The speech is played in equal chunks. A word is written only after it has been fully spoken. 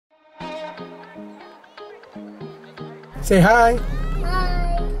Say hi.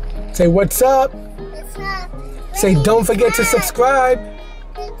 Hi. Say what's up. What's up? Say don't forget to subscribe.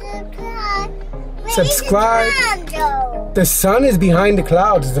 Subscribe. The sun is behind the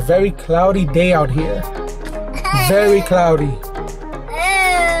clouds. It's a very cloudy day out here. Very cloudy.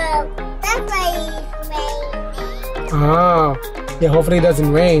 That's why it's raining. Ah, yeah, hopefully it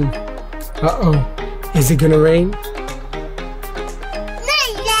doesn't rain. Uh-oh. Is it gonna rain? Not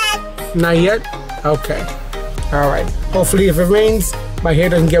yet. Not yet? Okay. All right. Hopefully if it rains, my hair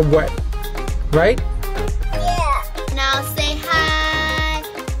doesn't get wet. Right? Yeah. Now say hi.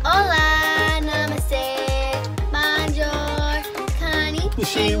 Hola, namaste. Bonjour.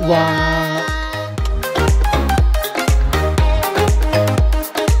 Konnichiwa.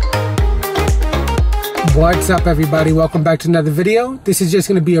 What's up, everybody? Welcome back to another video. This is just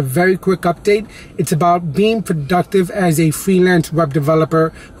going to be a very quick update. It's about being productive as a freelance web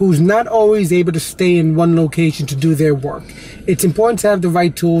developer who's not always able to stay in one location to do their work. It's important to have the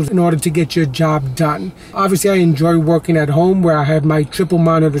right tools in order to get your job done. Obviously, I enjoy working at home where I have my triple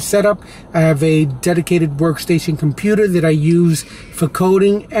monitor setup. I have a dedicated workstation computer that I use for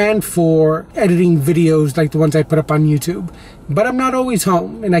coding and for editing videos like the ones I put up on YouTube. But I'm not always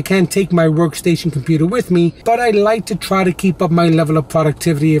home and I can't take my workstation computer with me, but I like to try to keep up my level of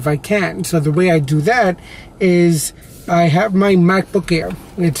productivity if I can. So the way I do that is I have my MacBook Air.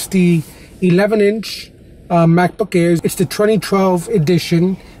 It's the 11-inch MacBook Air. It's the 2012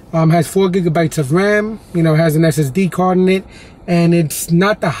 edition. Has 4 gigabytes of RAM, has an SSD card in it, and it's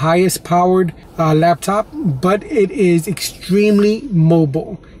not the highest powered laptop, but it is extremely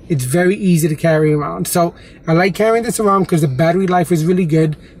mobile. It's very easy to carry around. So I like carrying this around because the battery life is really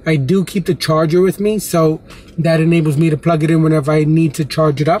good. I do keep the charger with me, so that enables me to plug it in whenever I need to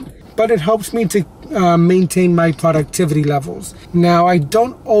charge it up. But it helps me to maintain my productivity levels. Now, I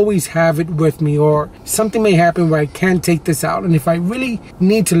don't always have it with me, or something may happen where I can't take this out. And if I really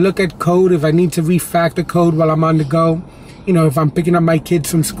need to look at code, if I need to refactor code while I'm on the go, if I'm picking up my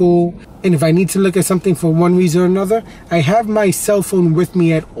kids from school, and if I need to look at something for one reason or another, I have my cell phone with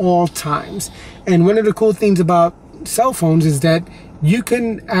me at all times. And one of the cool things about cell phones is that you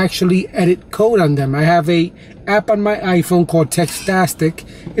can actually edit code on them. I have a app on my iPhone called Textastic.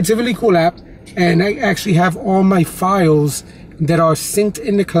 It's a really cool app, and I actually have all my files that are synced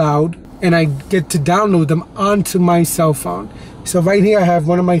in the cloud, and I get to download them onto my cell phone. So right here I have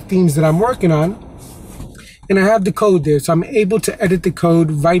one of my themes that I'm working on, and I have the code there, so I'm able to edit the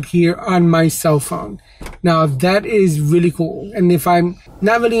code right here on my cell phone. Now that is really cool. And if I'm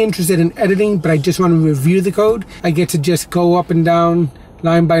not really interested in editing, but I just want to review the code, I get to just go up and down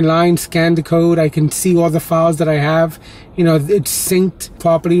line by line, scan the code. I can see all the files that I have. It's synced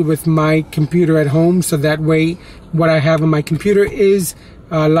properly with my computer at home, so that way what I have on my computer is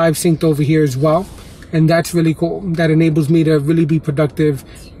live synced over here as well. And that's really cool. That enables me to really be productive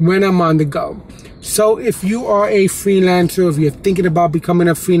when I'm on the go. So if you are a freelancer, if you're thinking about becoming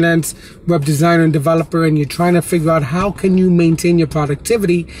a freelance web designer and developer, and you're trying to figure out how can you maintain your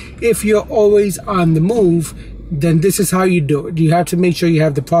productivity if you're always on the move, then this is how you do it. You have to make sure you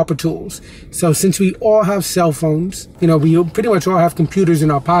have the proper tools. So since we all have cell phones, we pretty much all have computers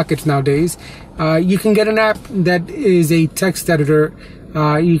in our pockets nowadays, you can get an app that is a text editor.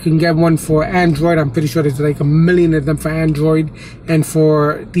 You can get one for Android. I'm pretty sure there's like 1 million of them for Android. And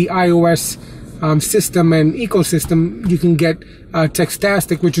for the iOS system and ecosystem, you can get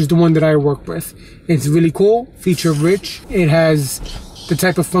Textastic, which is the one that I work with. It's really cool, feature rich. It has the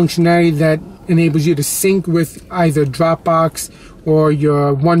type of functionality that enables you to sync with either Dropbox or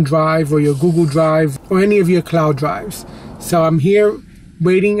your OneDrive or your Google Drive or any of your cloud drives. So I'm here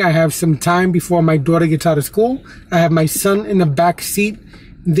waiting. I have some time before my daughter gets out of school. I have my son in the back seat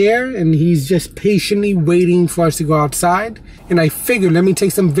there, and he's just patiently waiting for us to go outside. And I figured, let me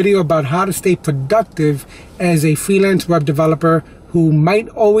take some video about how to stay productive as a freelance web developer who might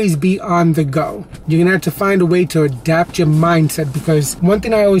always be on the go. You're gonna have to find a way to adapt your mindset, because one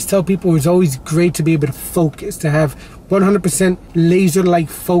thing I always tell people is always great to be able to focus, to have 100% laser-like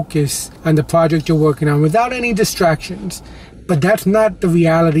focus on the project you're working on without any distractions. But that's not the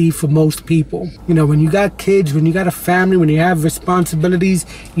reality for most people. When you got kids, when you got a family, when you have responsibilities,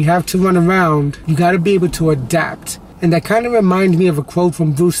 you have to run around, you got to be able to adapt. And that kind of reminds me of a quote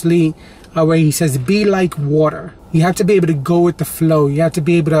from Bruce Lee where he says, be like water. You have to be able to go with the flow. You have to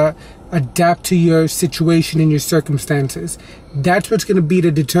be able to adapt to your situation and your circumstances. That's what's going to be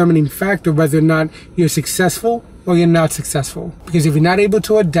the determining factor whether or not you're successful or you're not successful. Because if you're not able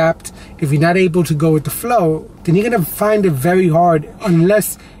to adapt, if you're not able to go with the flow, then you're going to find it very hard,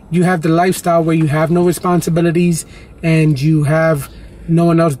 unless you have the lifestyle where you have no responsibilities and you have no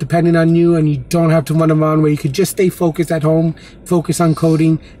one else depending on you, and you don't have to run around, where you could just stay focused at home, focus on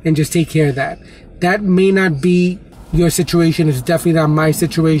coding, and just take care of that. That may not be your situation. It's definitely not my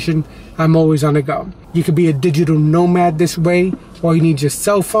situation. I'm always on the go. You could be a digital nomad this way. All you need is your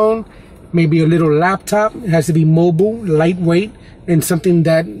cell phone, maybe a little laptop. It has to be mobile, lightweight, and something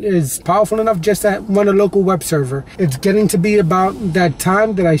that is powerful enough just to run a local web server. It's getting to be about that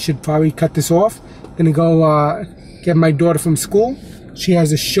time that I should probably cut this off. I'm gonna go get my daughter from school. She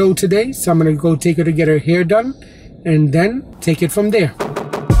has a show today, so I'm gonna go take her to get her hair done and then take it from there.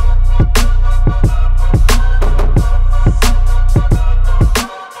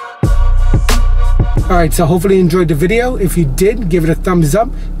 Alright, so hopefully you enjoyed the video. If you did, give it a thumbs up.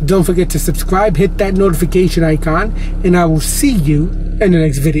 Don't forget to subscribe, hit that notification icon, and I will see you in the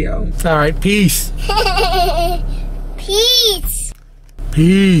next video. Alright, peace. Peace.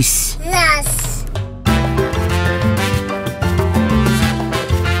 Peace. Nice.